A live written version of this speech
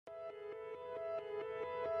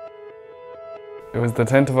It was the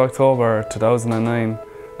 10th of October 2009,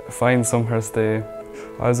 a fine summer's day.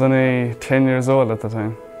 I was only 10 years old at the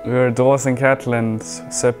time. We were dosing cattle and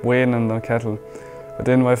weighing on the cattle. But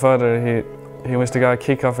then my father, he must have got a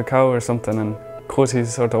kick off a cow or something and cut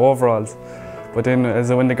his sort of overalls. But then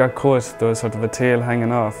when they got cut, there was sort of a tail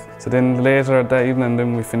hanging off. So then later that evening,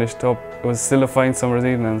 then we finished up. It was still a fine summer's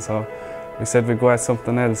evening, so we said we'd go at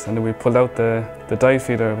something else. And then we pulled out the dye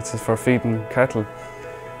feeder, which is for feeding cattle,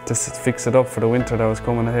 to fix it up for the winter that was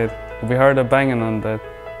coming ahead. We heard a banging on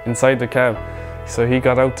inside the cab, so he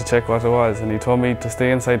got out to check what it was, and he told me to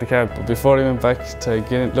stay inside the cab. But before he went back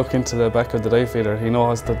to look into the back of the dye feeder, he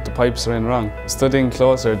noticed that the pipes were in wrong. Stood in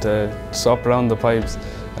closer to swap around the pipes,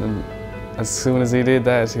 and as soon as he did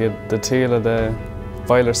that, he had the tail of the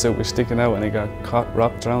boiler suit was sticking out and he got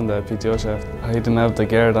wrapped around the PTO shaft. He didn't have the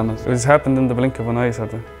guard on it. It just happened in the blink of an eye,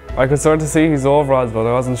 sort of. I could sort of see his overalls, but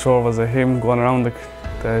I wasn't sure was it him going around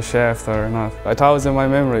the shaft or not. I thought it was in my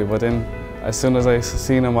memory, but then as soon as I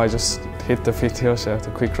seen him, I just hit the PTO shaft,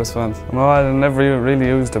 a quick response. No, I never really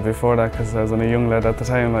used it before that because I was only a young lad at the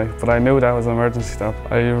time, but I knew that was an emergency stop.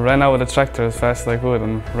 I ran out with the tractor as fast as I could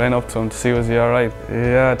and ran up to him to see was he alright.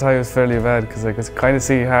 Yeah, I thought he was fairly bad because I could kind of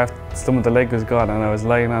see some of the leg was gone and I was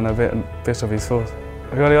lying on a bit of his foot.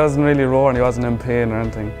 He wasn't really roaring, he wasn't in pain or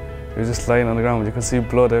anything. He was just lying on the ground, you could see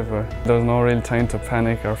blood everywhere. There was no real time to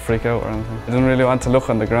panic or freak out or anything. I didn't really want to look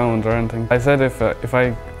on the ground or anything. I said if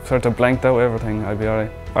I sort of blanked out everything, I'd be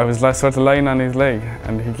alright. I was sort of lying on his leg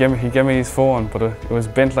and he gave me his phone, but it was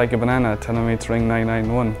bent like a banana, telling me to ring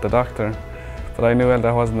 991, the doctor. But I knew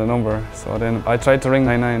that wasn't the number, so then I tried to ring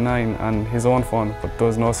 999 on his own phone, but there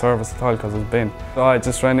was no service at all because it was bent. So I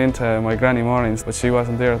just ran into my granny Maureen's, but she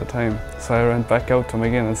wasn't there at the time, so I went back out to him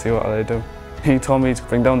again and see what I'd do. He told me to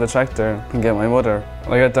bring down the tractor and get my mother.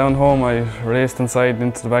 When I got down home, I raced inside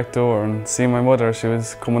into the back door and see my mother. She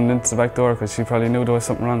was coming into the back door because she probably knew there was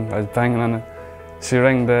something wrong. I was banging on it. She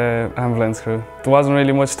rang the ambulance crew. There wasn't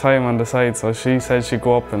really much time on the side, so she said she'd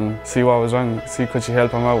go up and see what was wrong, see could she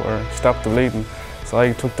help him out or stop the bleeding. So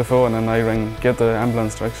I took the phone and I gave the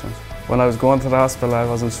ambulance directions. When I was going to the hospital, I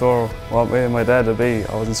wasn't sure what way my dad would be.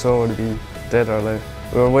 I wasn't sure would he be dead or alive.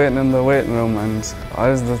 We were waiting in the waiting room and I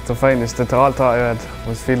was the finest. All thought I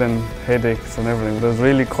was feeling headaches and everything, but it was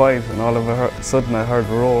really quiet and all of a sudden I heard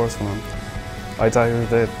roars from him. I thought he was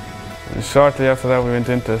dead. And shortly after that we went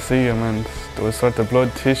in to see him and there was sort of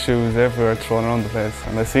blood tissues everywhere thrown around the place,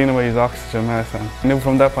 and I seen him with his oxygen mask and I knew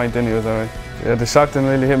from that point then he was alright. Yeah, the shock didn't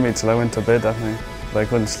really hit me till I went to bed that night. I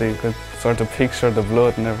couldn't sleep, I could sort of picture the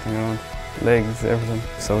blood and everything around, legs, everything.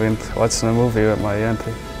 So we went watching a movie with my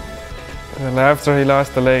auntie. Well, after he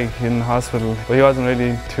lost the leg in the hospital, but he wasn't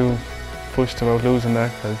really too pushed about losing that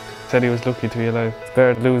because he said he was lucky to be alive. It's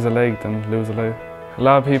better to lose a leg than lose a life. A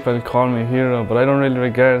lot of people call me a hero, but I don't really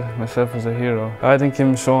regard myself as a hero. I think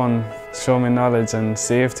him showing me knowledge and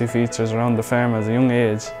safety features around the farm at a young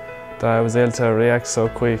age, that I was able to react so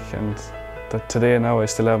quick, and that today now I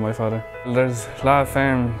still have my father. There's a lot of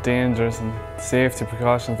farm dangers and safety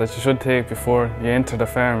precautions that you should take before you enter the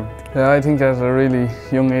farm. Yeah, I think at a really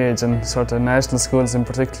young age, and sort of national schools in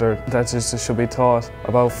particular, that just should be taught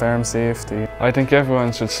about farm safety. I think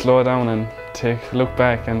everyone should slow down and look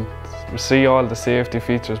back and see all the safety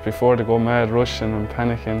features before they go mad rushing and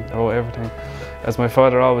panicking about everything. As my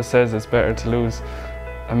father always says, it's better to lose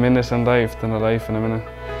a minute in life than a life in a minute.